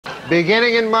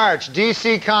Beginning in March,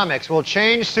 DC Comics will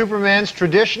change Superman's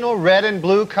traditional red and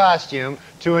blue costume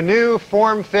to a new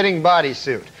form-fitting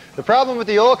bodysuit. The problem with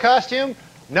the old costume?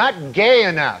 Not gay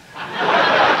enough. What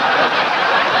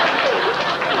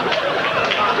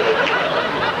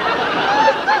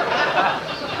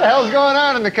the hell's going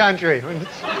on in the country?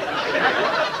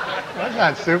 That's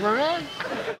not Superman.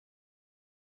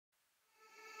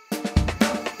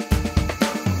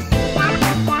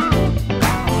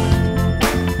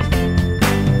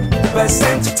 Best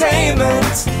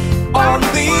entertainment on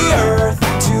the earth.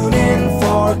 Tune in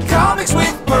for Comics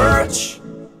with Perch.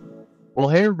 Well,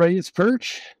 hey everybody, it's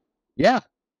Perch. Yeah,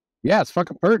 it's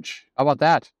fucking Perch. How about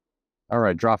that? All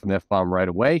right, drop an F-bomb right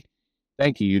away.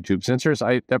 Thank you, YouTube censors.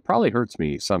 That probably hurts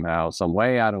me somehow, some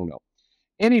way. I don't know.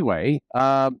 Anyway,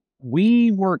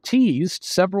 we were teased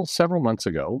several months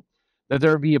ago that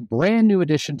there would be a brand new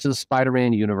addition to the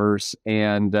Spider-Man universe,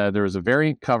 and there was a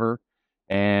variant cover,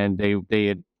 and they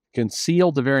had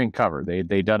concealed the variant cover.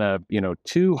 They done a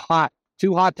too hot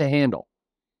to handle,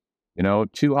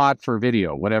 too hot for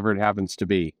video, whatever it happens to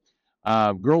be.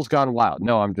 Girls Gone Wild.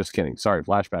 No, I'm just kidding. Sorry,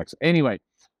 flashbacks. Anyway,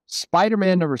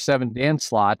 Spider-Man number 7, Dan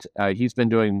Slott. He's been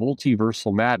doing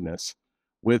multiversal madness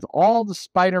with all the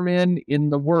Spider-Men in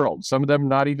the world. Some of them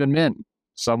not even men.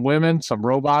 Some women, some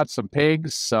robots, some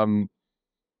pigs, some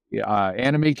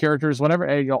anime characters, whatever.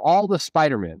 All the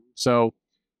Spider-Men. So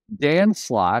Dan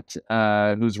Slott,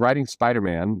 who's writing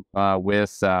Spider-Man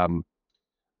with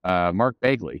Mark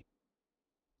Bagley,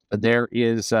 there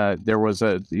was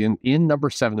in number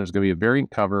 7, there's going to be a variant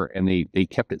cover, and they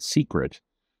kept it secret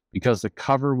because the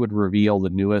cover would reveal the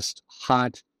newest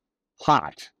hot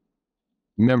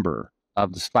member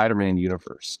of the Spider-Man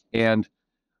universe. And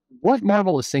what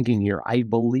Marvel is thinking here, I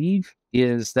believe,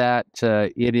 is that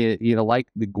it is, like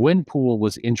the Gwenpool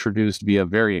was introduced via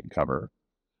variant cover.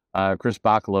 Chris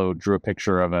Bachalo drew a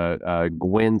picture of a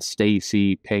Gwen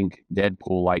Stacy pink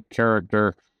Deadpool-like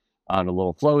character on a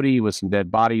little floaty with some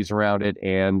dead bodies around it,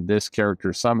 and this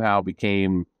character somehow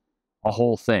became a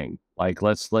whole thing. Like,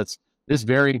 this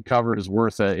variant cover is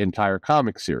worth an entire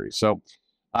comic series. So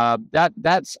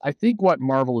that's I think what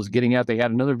Marvel is getting at. They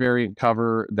had another variant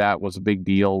cover that was a big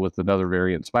deal with another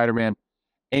variant Spider-Man,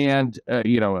 and a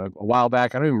while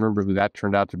back, I don't even remember who that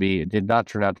turned out to be. It did not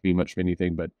turn out to be much of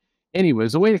anything, but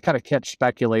anyways, a way to kind of catch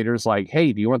speculators like,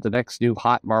 hey, do you want the next new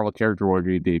hot Marvel character, or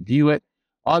do you debut it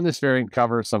on this variant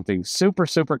cover? Something super,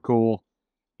 super cool.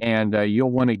 And you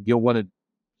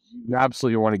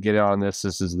absolutely want to get on this.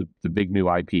 This is the big new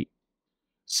IP.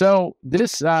 So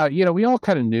this, we all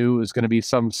kind of knew it was going to be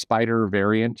some spider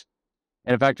variant.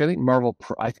 And in fact,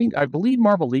 I believe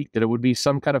Marvel leaked that it would be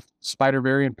some kind of spider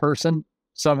variant person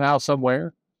somehow,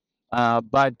 somewhere.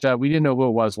 But we didn't know who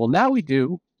it was. Well, now we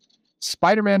do.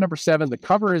 Spider-Man number 7, the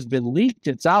cover has been leaked.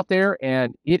 It's out there,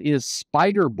 and it is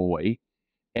Spider-Boy.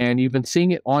 And you've been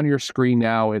seeing it on your screen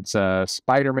now. It's a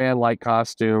Spider-Man-like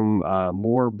costume,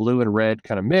 more blue and red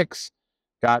kind of mix.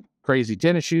 Got crazy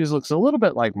tennis shoes. Looks a little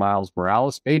bit like Miles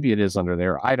Morales. Maybe it is under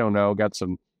there. I don't know. Got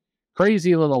some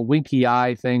crazy little winky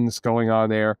eye things going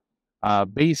on there.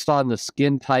 Based on the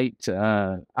skin-tight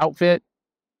outfit,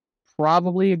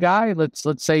 probably a guy, let's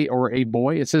say, or a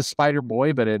boy. It says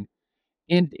Spider-Boy, but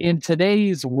in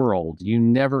today's world, you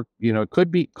never,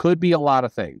 could be a lot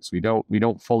of things. We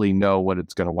don't fully know what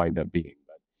it's going to wind up being.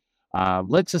 But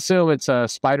let's assume it's a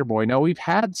Spider-Boy. Now, we've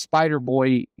had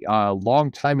Spider-Boy a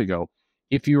long time ago.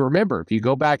 If you remember, if you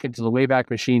go back into the Wayback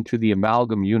Machine to the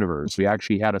Amalgam universe, we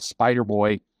actually had a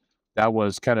Spider-Boy that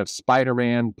was kind of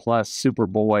Spider-Man plus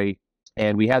Superboy,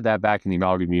 and we had that back in the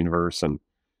Amalgam universe, and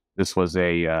this was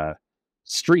a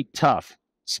street tough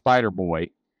Spider-Boy.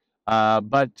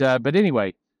 But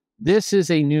anyway, this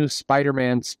is a new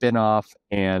Spider-Man spinoff,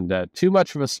 and too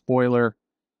much of a spoiler,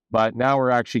 but now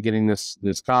we're actually getting this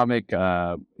comic.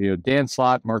 Dan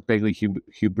Slott, Mark Bagley,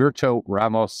 Huberto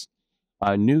Ramos,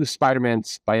 a new Spider-Man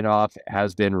spinoff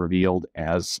has been revealed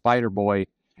as Spider-Boy,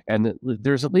 and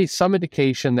there's at least some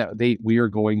indication that we are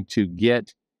going to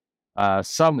get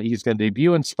he's going to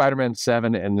debut in Spider-Man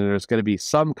 7, and there's going to be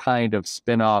some kind of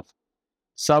spinoff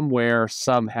somewhere,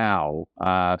 somehow,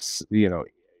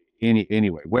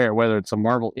 anyway, whether it's a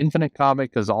Marvel Infinite comic,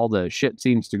 because all the shit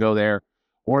seems to go there,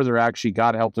 or they're actually,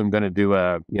 God help them, going to do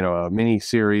a mini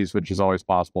series, which is always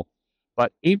possible.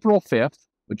 But April 5th,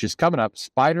 which is coming up,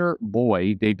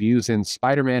 Spider-Boy debuts in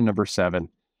Spider-Man number 7,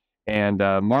 and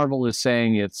Marvel is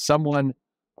saying it's someone,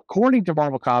 according to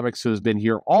Marvel Comics, who has been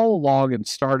here all along and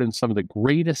starred in some of the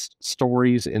greatest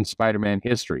stories in Spider-Man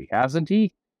history, hasn't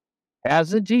he?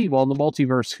 Hasn't he? Well, in the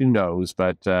multiverse, who knows?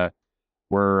 But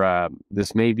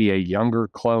this may be a younger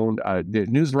clone.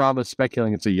 Newsarama is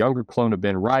speculating it's a younger clone of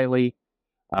Ben Reilly.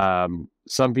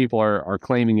 Some people are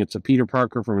claiming it's a Peter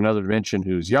Parker from another dimension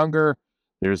who's younger.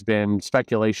 There's been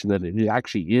speculation that it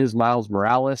actually is Miles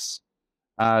Morales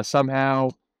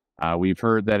somehow. We've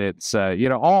heard that it's,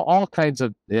 all kinds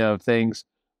of things.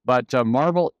 But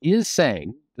Marvel is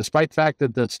saying, despite the fact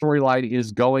that the storyline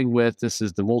is going with this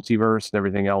is the multiverse and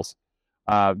everything else,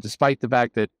 despite the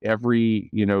fact that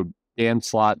every, Dan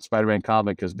Slott Spider-Man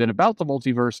comic has been about the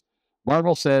multiverse,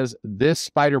 Marvel says this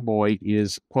Spider-Boy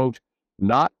is, quote,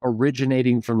 not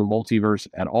originating from the multiverse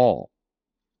at all.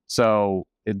 So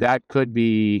that could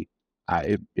be,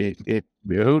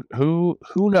 who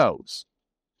knows?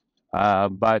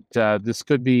 But this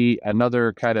could be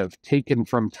another kind of taken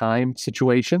from time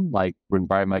situation, like when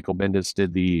Brian Michael Bendis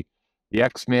did the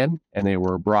X-Men, and they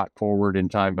were brought forward in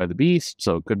time by the Beast.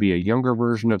 So it could be a younger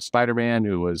version of Spider-Man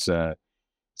who was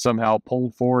somehow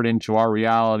pulled forward into our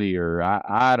reality, or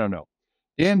I don't know.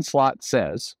 Dan Slott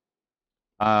says,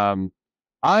 I'm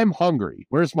hungry.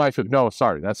 Where's my food? No,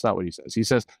 sorry, that's not what he says. He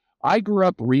says, I grew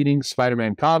up reading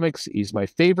Spider-Man comics. He's my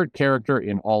favorite character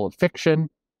in all of fiction,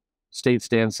 states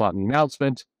Dan Slott in the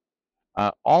announcement.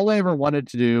 All I ever wanted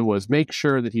to do was make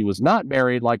sure that he was not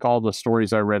married like all the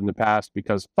stories I read in the past,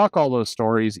 because fuck all those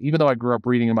stories. Even though I grew up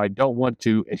reading them, I don't want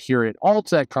to adhere at all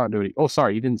to that continuity. Oh,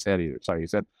 sorry, he didn't say that either. Sorry, he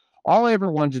said, all I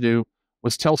ever wanted to do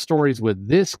was tell stories with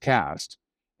this cast,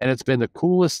 and it's been the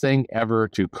coolest thing ever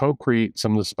to co-create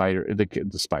some of some of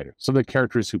the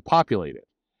characters who populate it.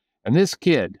 And this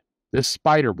kid, this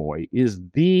Spider-Boy, is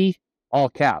the, all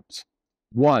caps,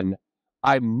 one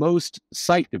I'm most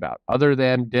psyched about, other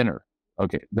than dinner.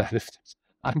 Okay, that is,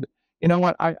 you know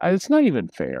what? It's not even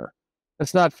fair.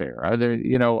 It's not fair.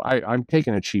 I'm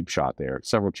taking a cheap shot there,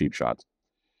 several cheap shots.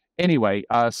 Anyway,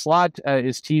 Slott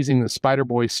is teasing the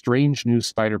Spider-Boy's strange new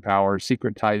spider power,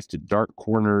 secret ties to dark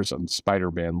corners of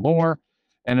Spider-Man lore,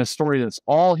 and a story that's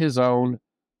all his own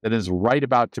that is right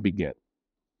about to begin.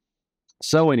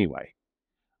 So anyway,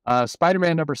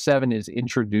 Spider-Man number 7 is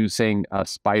introducing a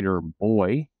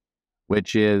Spider-Boy,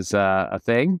 which is a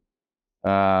thing.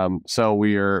 So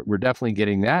we're definitely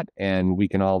getting that, and we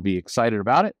can all be excited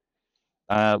about it,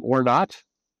 or not.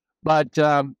 But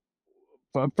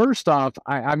first off,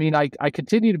 I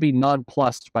continue to be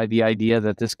nonplussed by the idea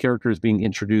that this character is being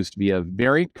introduced via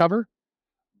variant cover,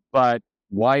 but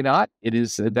why not?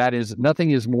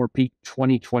 Nothing is more peak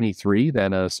 2023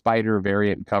 than a Spider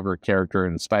variant cover character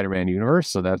in the Spider-Man universe.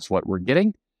 So that's what we're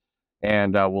getting,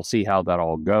 and we'll see how that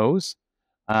all goes.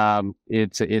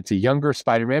 It's a younger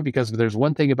Spider-Man, because there's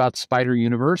one thing about Spider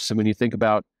Universe, and when you think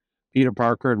about Peter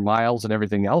Parker and Miles and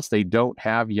everything else, they don't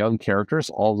have young characters.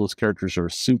 All those characters are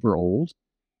super old,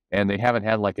 and they haven't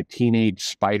had like a teenage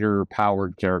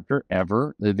spider-powered character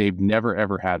ever. They've never,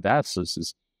 ever had that. So this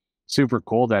is super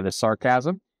cool. That is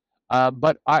sarcasm.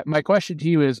 But my question to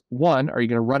you is, one, are you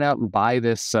going to run out and buy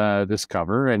this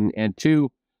cover? And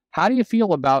two, how do you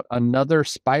feel about another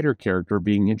Spider character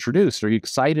being introduced? Are you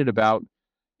excited about,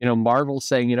 Marvel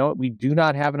saying, you know what, we do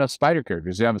not have enough Spider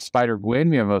characters. We have a Spider-Gwen,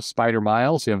 we have a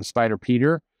Spider-Miles, we have a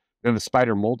Spider-Peter, we have a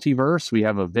Spider-Multiverse, we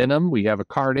have a Venom, we have a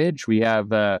Carnage, we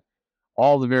have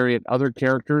all the variant other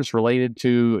characters related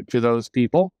to those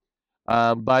people.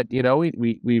 But,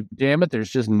 we damn it,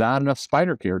 there's just not enough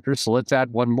Spider characters, so let's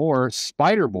add one more,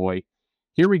 Spider-Boy.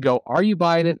 Here we go. Are you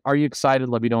buying it? Are you excited?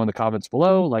 Let me know in the comments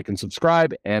below. Like and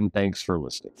subscribe, and thanks for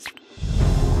listening.